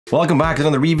Welcome back to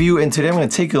another review, and today I'm going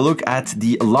to take a look at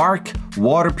the LARQ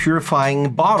water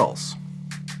purifying bottles.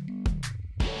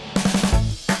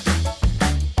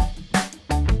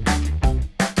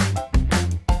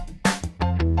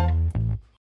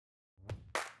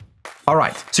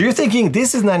 Alright, so you're thinking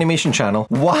this is an animation channel,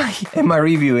 why am I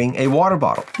reviewing a water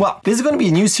bottle? Well, this is going to be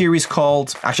a new series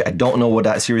called, actually I don't know what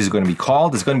that series is going to be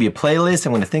called, it's going to be a playlist,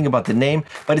 I'm going to think about the name,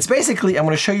 but it's basically, I'm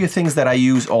going to show you things that I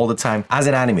use all the time as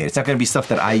an animator. It's not going to be stuff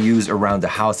that I use around the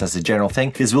house as a general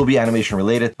thing, this will be animation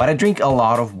related, but I drink a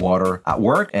lot of water at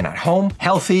work and at home,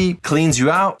 healthy, cleans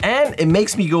you out, and it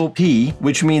makes me go pee,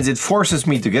 which means it forces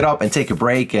me to get up and take a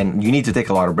break, and you need to take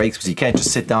a lot of breaks because you can't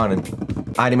just sit down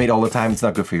and animate all the time, it's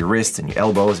not good for your wrists and your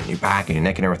elbows and your back and your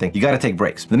neck and everything. You gotta take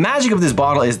breaks. The magic of this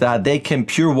bottle is that they can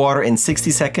pure water in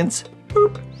 60 seconds,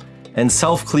 boop, and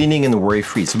self-cleaning and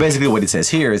worry-free. So basically what it says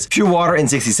here is pure water in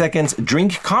 60 seconds,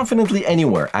 drink confidently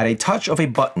anywhere at a touch of a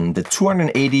button. The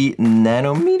 280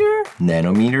 nanometer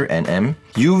nm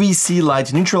UVC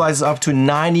light neutralizes up to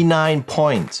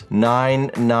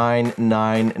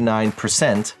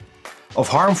 99.9999% of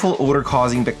harmful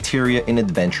odor-causing bacteria in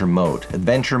adventure mode.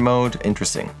 Adventure mode,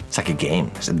 interesting. It's like a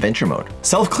game, it's adventure mode.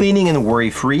 Self-cleaning and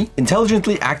worry-free,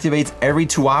 intelligently activates every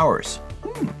 2 hours.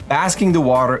 Basking the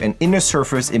water and inner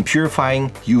surface in purifying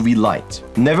UV light.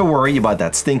 Never worry about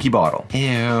that stinky bottle.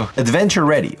 Ew. Adventure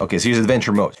ready. Okay, so here's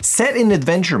adventure mode. Set in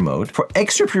adventure mode for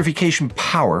extra purification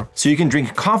power so you can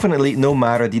drink confidently no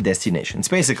matter the destination. It's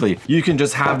basically, you can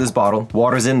just have this bottle,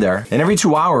 water's in there, and every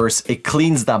 2 hours it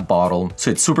cleans that bottle so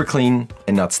it's super clean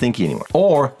and not stinky anymore.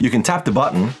 Or you can tap the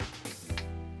button,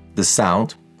 the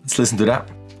sound, let's listen to that.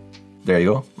 There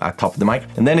you go, at top of the mic.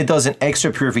 And then it does an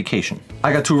extra purification.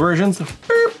 I got two versions.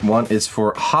 One is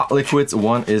for hot liquids,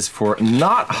 one is for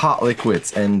not hot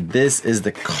liquids. And this is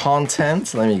the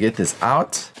content. Let me get this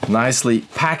out. Nicely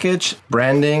packaged,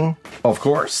 branding, of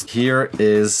course. Here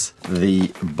is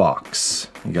the box.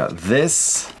 You got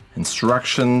this,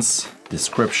 instructions,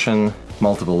 description,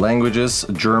 multiple languages,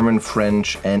 German,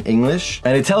 French, and English.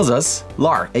 And it tells us,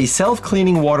 LARQ, a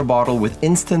self-cleaning water bottle with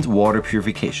instant water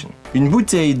purification. Une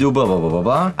bouteille d'eau, blah, blah, blah, blah,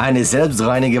 blah. Eine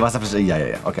selbstreinige Wasser...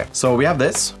 Yeah. Okay, so we have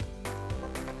this.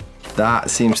 That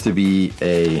seems to be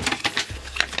a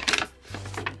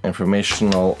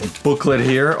informational booklet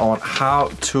here on how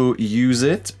to use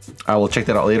it. I will check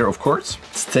that out later, of course.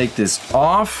 Let's take this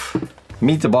off.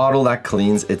 Meet the bottle that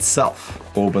cleans itself.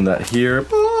 Open that here.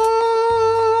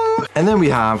 And then we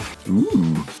have,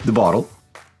 the bottle.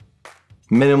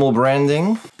 Minimal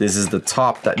branding. This is the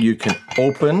top that you can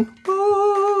open.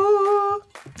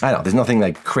 I know, there's nothing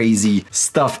like crazy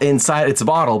stuff inside. It's a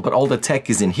bottle, but all the tech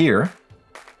is in here.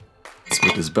 Let's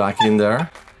put this back in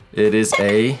there. It is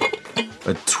a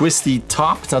twisty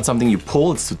top. It's not something you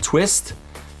pull, it's a twist.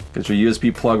 Get your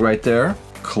USB plug right there.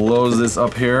 Close this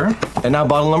up here. And now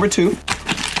bottle number 2.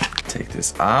 Take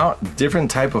this out.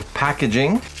 Different type of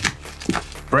packaging.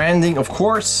 Branding, of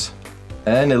course.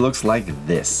 And it looks like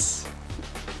this.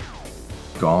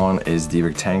 Gone is the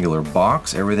rectangular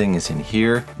box. Everything is in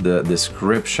here. The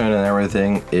description and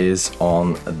everything is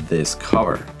on this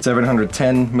cover.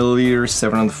 710 milliliters,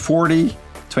 740,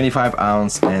 25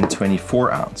 ounce, and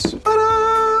 24 ounce.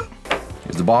 Ta-da!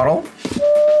 Here's the bottle.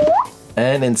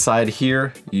 And inside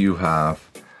here, you have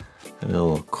a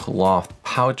little cloth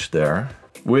pouch there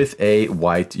with a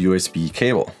white USB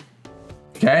cable.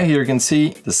 Okay, here you can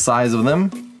see the size of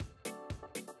them.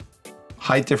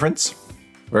 Height difference.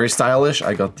 Very stylish.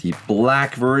 I got the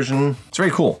black version. It's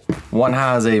very cool. One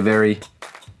has a very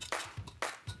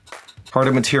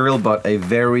harder material, but a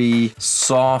very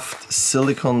soft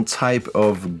silicone type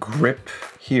of grip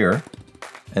here.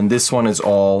 And this one is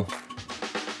all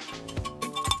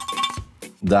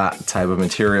that type of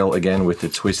material, again, with the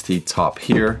twisty top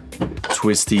here,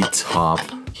 twisty top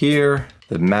here,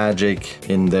 the magic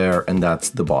in there, and that's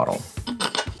the bottle.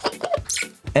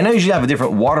 And I usually have a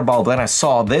different water bottle, but then I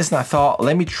saw this and I thought,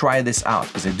 let me try this out,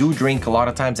 because I do drink a lot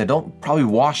of times. I don't probably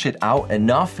wash it out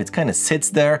enough. It kind of sits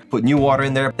there, put new water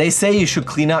in there. They say you should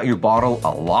clean out your bottle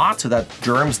a lot so that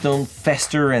germs don't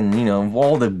fester and, you know,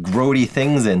 all the grody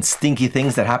things and stinky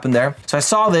things that happen there. So I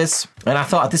saw this and I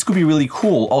thought this could be really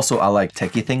cool. Also, I like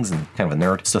techie things and kind of a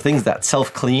nerd. So things that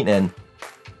self-clean and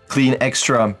clean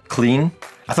extra clean,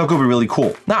 I thought could be really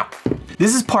cool. Now,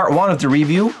 this is part 1 of the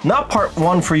review, not part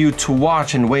 1 for you to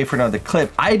watch and wait for another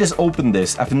clip. I just opened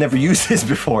this, I've never used this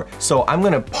before. So I'm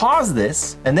gonna pause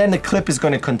this and then the clip is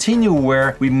gonna continue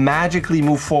where we magically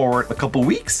move forward a couple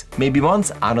weeks, maybe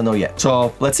months, I don't know yet.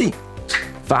 So let's see.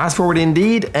 Fast forward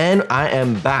indeed, and I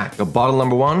am back. A bottle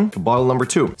number 1, a bottle number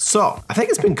 2. So I think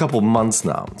it's been a couple months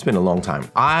now. It's been a long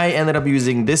time. I ended up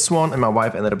using this one and my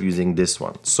wife ended up using this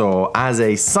one. So as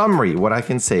a summary, what I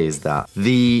can say is that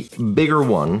the bigger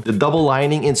one, the double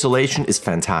lining insulation is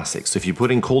fantastic. So if you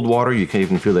put in cold water, you can't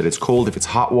even feel that it's cold. If it's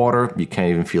hot water, you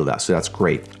can't even feel that. So that's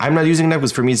great. I'm not using that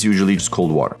because for me, it's usually just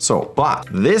cold water. So, but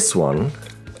this one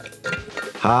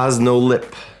has no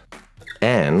lip,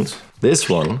 and this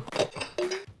one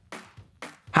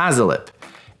has a lip.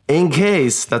 In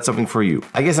case that's something for you.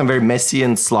 I guess I'm very messy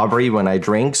and slobbery when I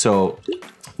drink, so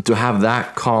to have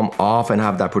that come off and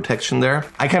have that protection there,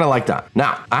 I kind of like that.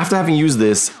 Now, after having used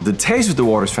this, the taste of the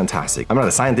water is fantastic. I'm not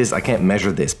a scientist, I can't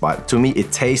measure this, but to me,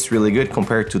 it tastes really good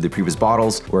compared to the previous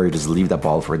bottles where you just leave that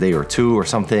bottle for a day or two or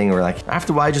something, or like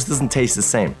after a while, it just doesn't taste the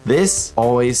same. This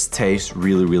always tastes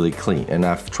really, really clean, and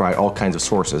I've tried all kinds of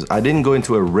sources. I didn't go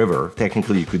into a river,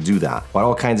 technically you could do that, but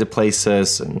all kinds of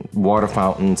places and water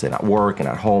fountains and at work and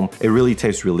at home, it really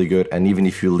tastes really good, and even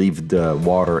if you leave the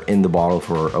water in the bottle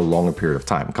for a longer period of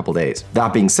time, a couple days.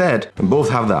 That being said, both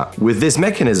have that. With this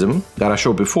mechanism that I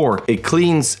showed before, it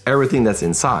cleans everything that's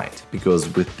inside,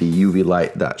 because with the UV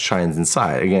light that shines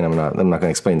inside, again, I'm not gonna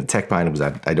explain the tech behind it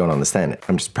because I don't understand it.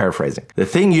 I'm just paraphrasing. The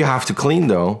thing you have to clean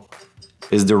though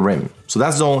is the rim. So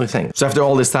that's the only thing. So after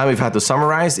all this time, we've had to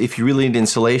summarize. If you really need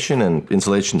insulation and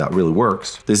insulation that really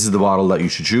works, this is the bottle that you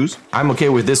should choose. I'm okay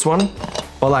with this one.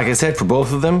 But like I said, for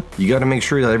both of them, you gotta make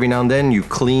sure that every now and then you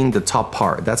clean the top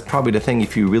part. That's probably the thing.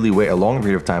 If you really wait a long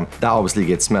period of time, that obviously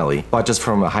gets smelly. But just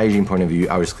from a hygiene point of view,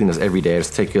 I always clean this every day. I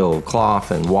just take a little cloth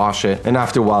and wash it. And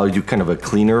after a while, you do kind of a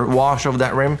cleaner wash of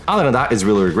that rim. Other than that, it's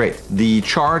really, really great. The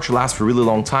charge lasts for a really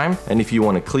long time. And if you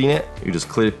wanna clean it, you just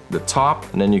clip the top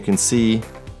and then you can see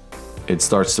it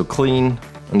starts to clean.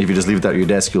 And if you just leave it at your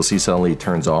desk, you'll see suddenly it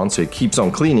turns on. So it keeps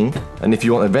on cleaning. And if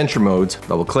you want adventure mode,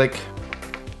 double click.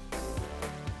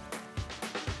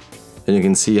 And you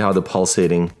can see how the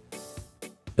pulsating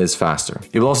is faster.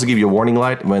 It will also give you a warning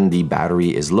light when the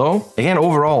battery is low. Again,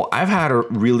 overall, I've had a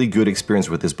really good experience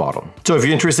with this bottle. So if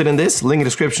you're interested in this, link in the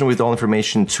description with all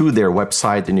information to their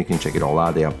website, and you can check it all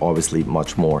out. They have obviously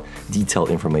much more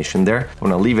detailed information there. I'm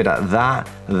gonna leave it at that.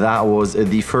 That was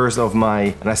the first of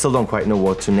my, and I still don't quite know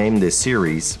what to name this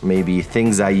series. Maybe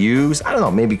things I use. I don't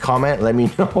know, maybe comment, let me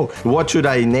know. What should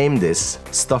I name this?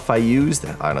 Stuff I used?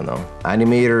 I don't know.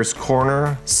 Animator's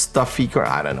Corner? Stuffy Corner?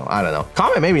 I don't know.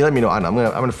 Comment, maybe let me know. I don't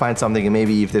know. I'm gonna find something, and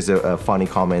maybe if there's a funny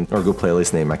comment or a good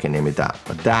playlist name, I can name it that.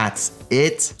 But that's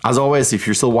it. As always, if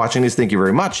you're still watching this, thank you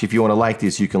very much. If you want to like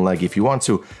this, you can like if you want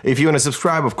to. If you want to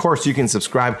subscribe, of course, you can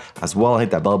subscribe as well.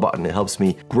 Hit that bell button. It helps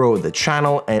me grow the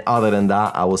channel. And other than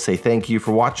that, I will say thank you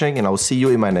for watching, and I will see you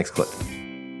in my next clip.